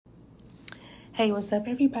Hey, what's up,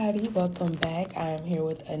 everybody? Welcome back. I'm here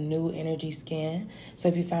with a new energy scan. So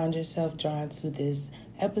if you found yourself drawn to this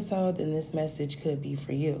episode, then this message could be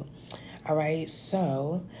for you. All right,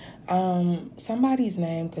 so somebody's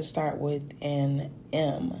name could start with an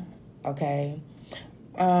M, okay?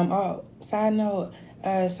 Side note,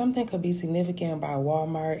 something could be significant about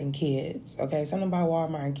Walmart and kids, okay? Something about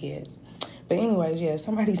Walmart and kids. But anyways, yeah,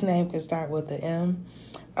 somebody's name could start with the M.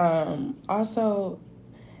 Also,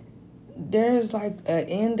 there's like an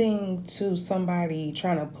ending to somebody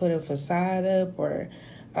trying to put a facade up or,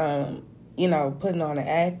 putting on an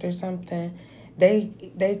act or something.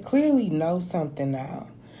 They clearly know something now,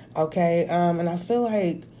 okay? And I feel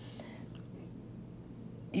like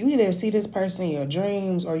you either see this person in your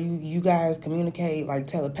dreams or you guys communicate like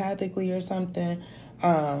telepathically or something.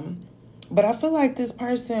 But I feel like this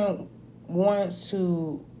person wants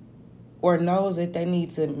to or knows that they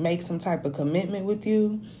need to make some type of commitment with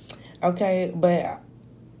you. Okay, but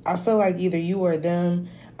I feel like either you or them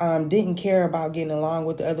didn't care about getting along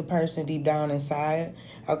with the other person deep down inside.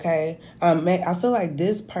 Okay, I feel like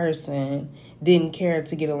this person didn't care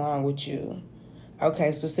to get along with you.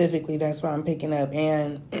 Okay, specifically, that's what I'm picking up.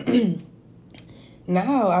 And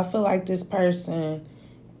now I feel like this person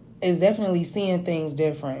is definitely seeing things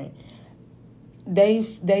different.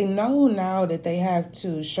 They know now that they have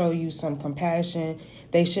to show you some compassion.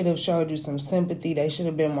 They should have showed you some sympathy. They should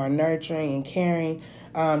have been more nurturing and caring.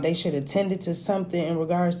 They should have tended to something in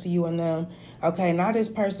regards to you and them. Okay, now this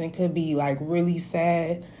person could be like really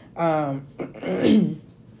sad,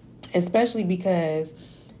 especially because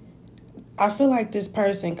I feel like this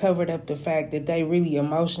person covered up the fact that they really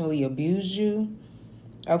emotionally abused you.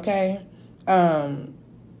 Okay,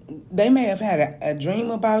 they may have had a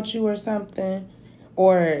dream about you or something,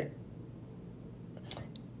 or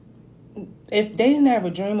if they didn't have a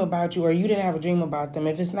dream about you or you didn't have a dream about them,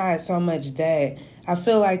 if it's not so much that, I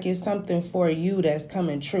feel like it's something for you that's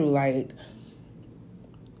coming true. Like,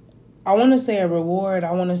 I want to say a reward.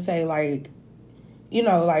 I want to say like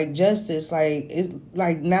justice. Like, it's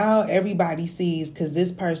like now everybody sees because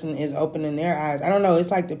this person is opening their eyes. I don't know.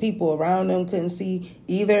 It's like the people around them couldn't see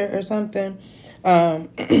either or something.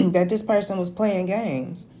 That this person was playing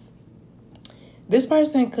games. This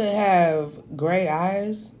person could have gray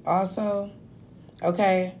eyes also.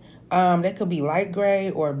 Okay, they could be light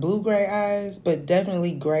gray or blue-gray eyes, but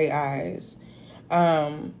definitely gray eyes.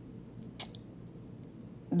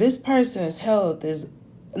 This person's health is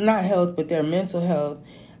not health, but their mental health.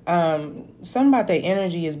 Something about their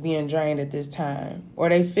energy is being drained at this time, or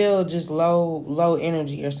they feel just low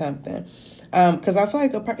energy or something. Because I feel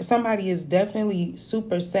like somebody is definitely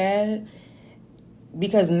super sad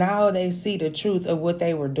because now they see the truth of what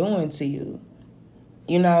they were doing to you.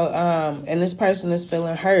 And this person is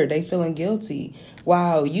feeling hurt. They feeling guilty.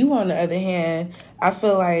 While you, on the other hand, I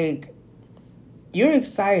feel like you're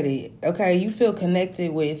excited. Okay, you feel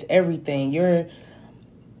connected with everything. You're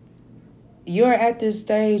at this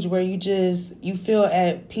stage where you feel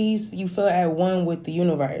at peace. You feel at one with the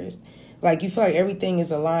universe. Like you feel like everything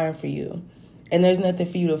is aligned for you. And there's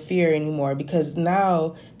nothing for you to fear anymore because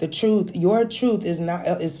now the truth, your truth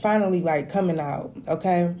is finally like coming out.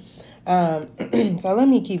 Okay. So let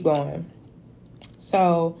me keep going.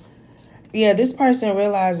 So yeah, this person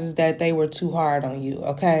realizes that they were too hard on you.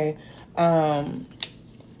 Okay. I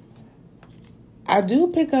do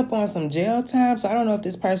pick up on some jail time. So I don't know if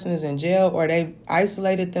this person is in jail or they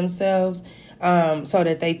isolated themselves, so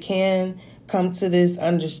that they can come to this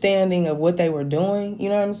understanding of what they were doing. You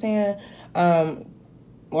know what I'm saying?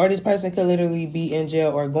 Or this person could literally be in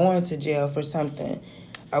jail or going to jail for something,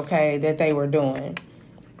 okay, that they were doing.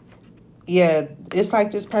 Yeah, it's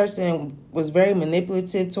like this person was very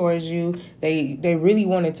manipulative towards you. They really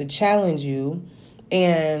wanted to challenge you.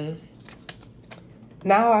 And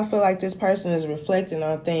now I feel like this person is reflecting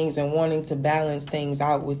on things and wanting to balance things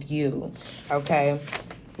out with you, okay?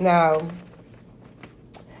 Now,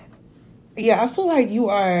 yeah, I feel like you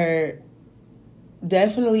are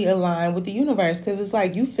definitely aligned with the universe because it's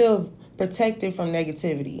like you feel protected from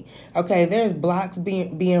negativity. Okay, there's blocks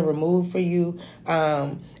being removed for you.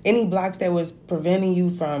 Any blocks that was preventing you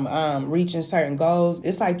from reaching certain goals,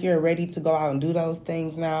 it's like you're ready to go out and do those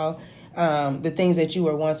things now. The things that you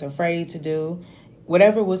were once afraid to do,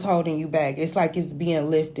 whatever was holding you back, it's like it's being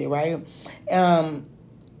lifted, right?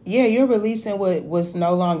 Yeah, you're releasing what was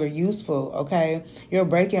no longer useful, okay? You're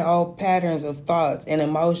breaking old patterns of thoughts and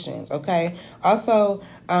emotions, okay? Also,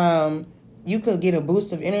 you could get a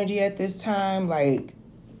boost of energy at this time, like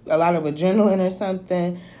a lot of adrenaline or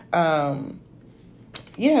something.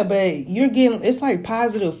 Yeah, but you're getting, it's like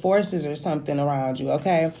positive forces or something around you,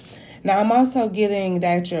 okay? Now, I'm also getting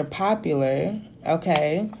that you're popular,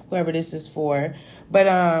 okay, whoever this is for. But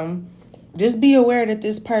just be aware that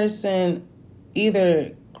this person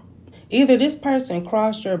either this person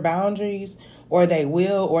crossed your boundaries, or they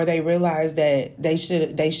will, or they realize that they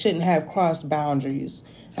shouldn't have crossed boundaries.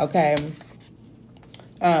 Okay.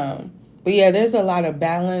 But yeah, there's a lot of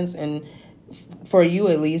balance, and for you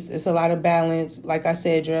at least, it's a lot of balance. Like I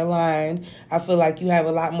said, you're aligned. I feel like you have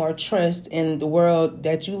a lot more trust in the world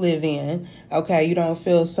that you live in. Okay, you don't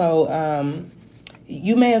feel so.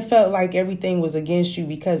 You may have felt like everything was against you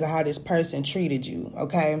because of how this person treated you.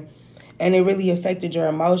 Okay, and it really affected your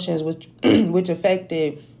emotions, which which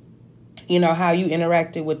affected, how you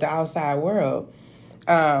interacted with the outside world.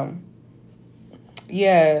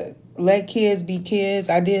 Yeah, let kids be kids.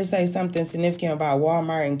 I did say something significant about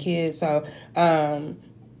Walmart and kids, so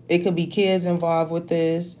it could be kids involved with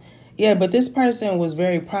this. Yeah, but this person was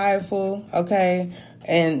very prideful, okay,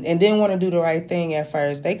 and didn't want to do the right thing at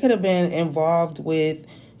first. They could have been involved with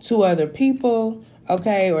two other people,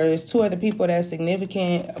 okay, or there's two other people that's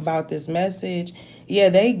significant about this message. Yeah,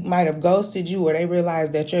 they might have ghosted you, or they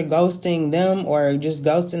realized that you're ghosting them, or just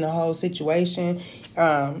ghosting the whole situation.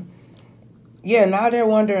 Yeah, now they're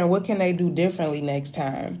wondering what can they do differently next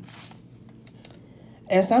time.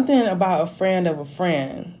 And something about a friend of a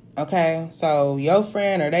friend, okay? So your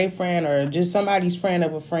friend or they friend or just somebody's friend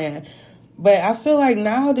of a friend. But I feel like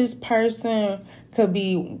now this person could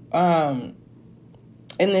be in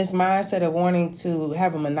this mindset of wanting to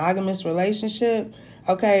have a monogamous relationship,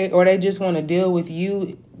 okay? Or they just want to deal with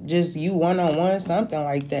you, just you one-on-one, something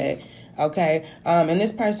like that, okay? And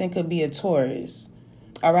this person could be a Taurus,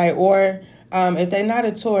 all right? Or if they're not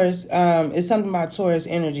a Taurus, it's something about Taurus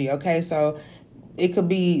energy, okay? So they could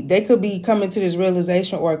be coming to this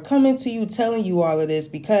realization or coming to you telling you all of this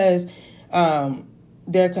because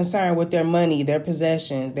they're concerned with their money, their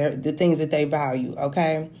possessions, the things that they value,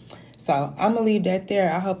 okay? So I'm going to leave that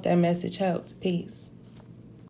there. I hope that message helped. Peace.